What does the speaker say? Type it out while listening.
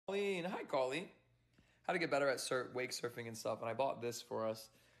Christine. Hi, Colleen. How to get better at wake surfing and stuff, and I bought this for us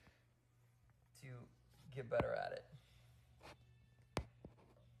to get better at it.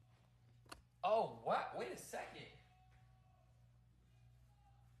 Oh, wow. Wait a second.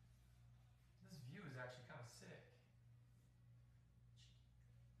 This view is actually kind of sick.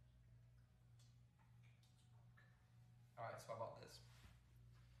 All right, so I bought this.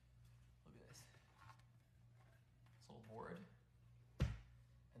 Look at this. This little board.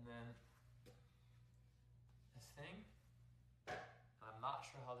 And then this thing. And I'm not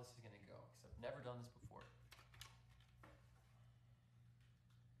sure how this is going to go because I've never done this before.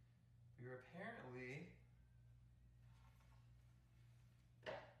 You're apparently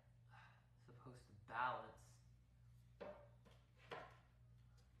supposed to balance.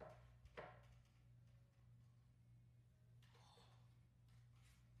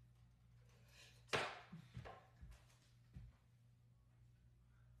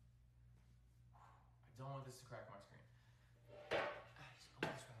 I don't want this to crack my screen. I'm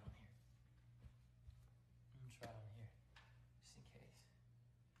gonna try it on here. I'm gonna try it on here, just in case.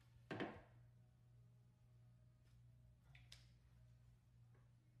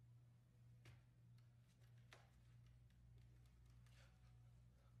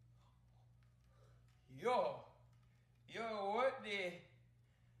 Yo, what the?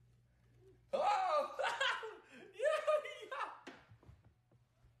 Oh, yeah.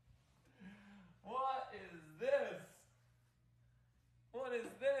 What is this? What is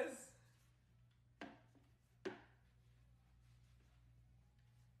this?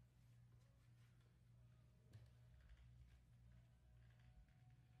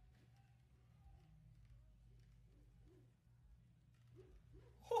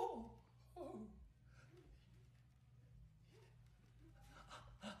 Oh.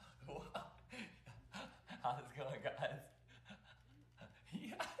 How's it going, guys?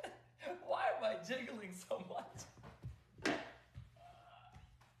 Yeah. Why am I jiggling so much?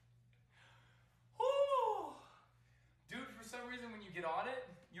 Dude, for some reason when you get on it,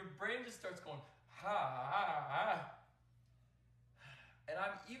 your brain just starts going, ha. And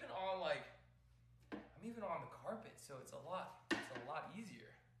I'm even on the carpet, so it's a lot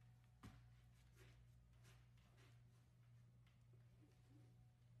easier.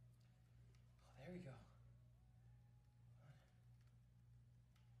 Oh, there we go.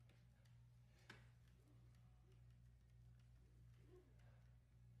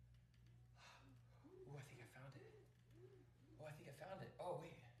 Oh, I think I found it. Oh,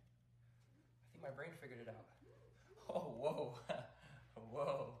 wait. I think my brain figured it out. Oh, whoa.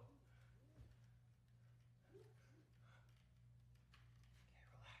 Whoa. Okay,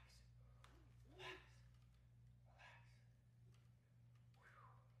 relax.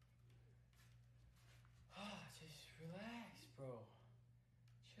 Oh, just relax, bro.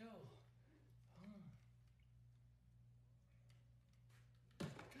 Chill. Oh.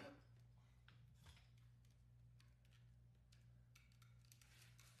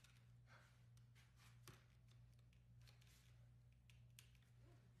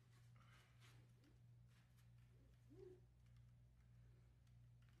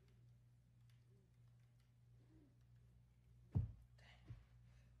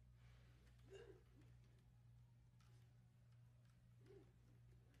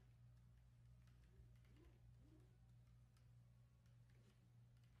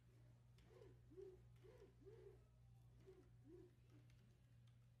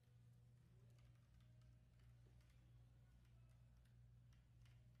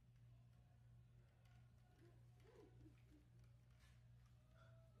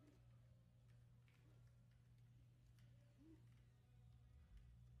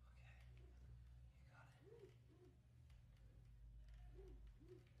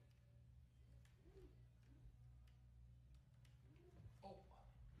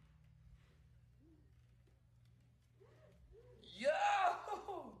 Yo!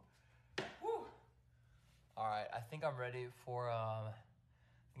 Woo! All right, I think I'm ready for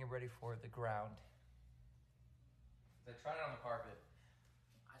the ground. I tried it on the carpet.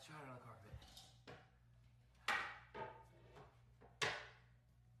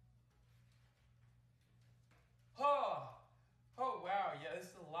 Oh wow, yeah, this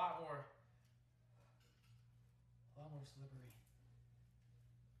is a lot more slippery.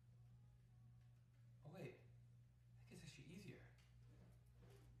 Oh wait, I think it's actually easier.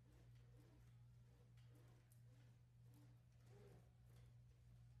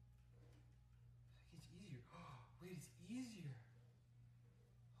 It's easier. Oh, wait, it's easier.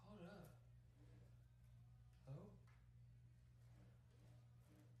 Hold up. Oh.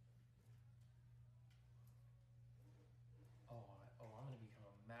 I'm gonna become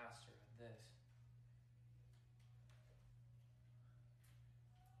a master.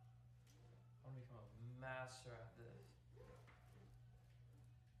 become a master at this.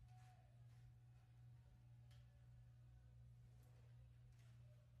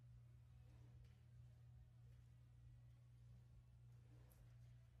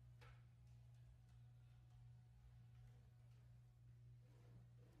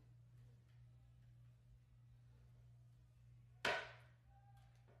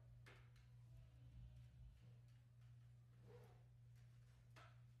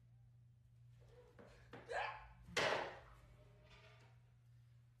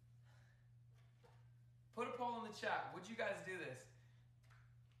 Put a poll in the chat. Would you guys do this?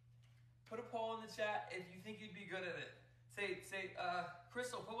 Put a poll in the chat if you think you'd be good at it. Say,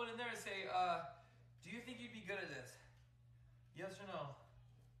 Crystal, put one in there and say, do you think you'd be good at this? Yes or no?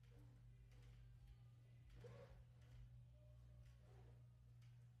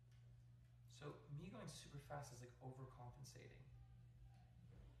 So me going super fast is like overcompensating.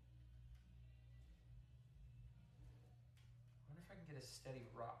 I wonder if I can get a steady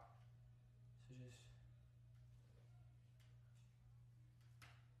rock. So just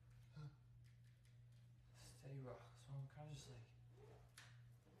steady rock. So I'm kind of just like.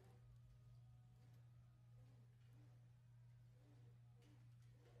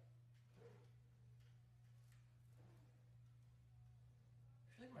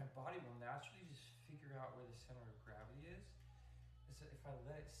 I feel like my body will naturally just figure out where the center of gravity is. If I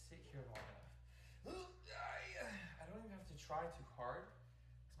let it sit here long enough. I don't even have to try too hard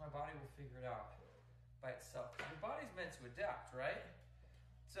because my body will figure it out by itself. Your body's meant to adapt, right?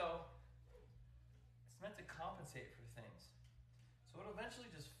 So it's meant to compensate for things. So it'll eventually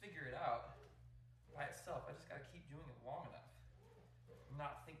just figure it out by itself. I just gotta keep doing it long enough and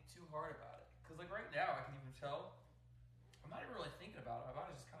not think too hard about it. Because like right now, I can even tell I'm not even really thinking about it. My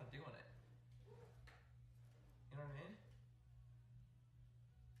body's just kind of doing it. You know what I mean?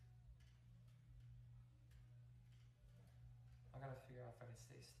 I gotta figure out if I can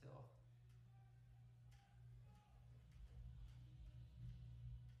stay still.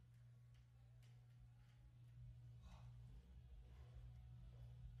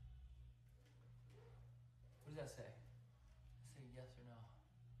 What does that say? Say yes or no.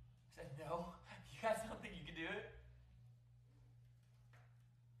 I said no. You guys don't think you can do it?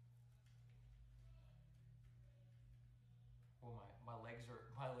 Oh my legs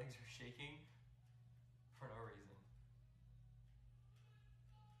are shaking for no reason.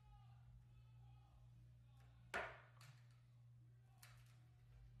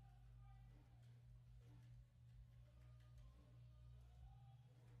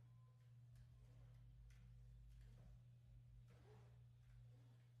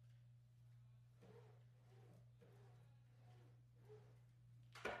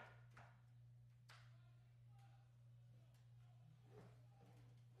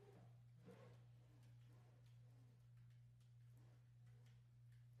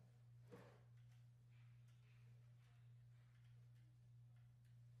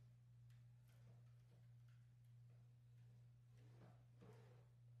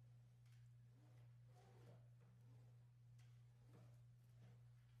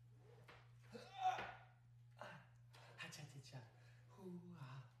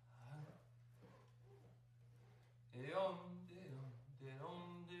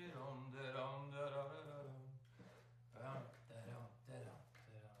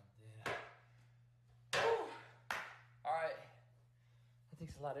 All right, that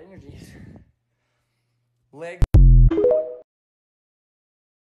takes a lot of energy. Legs.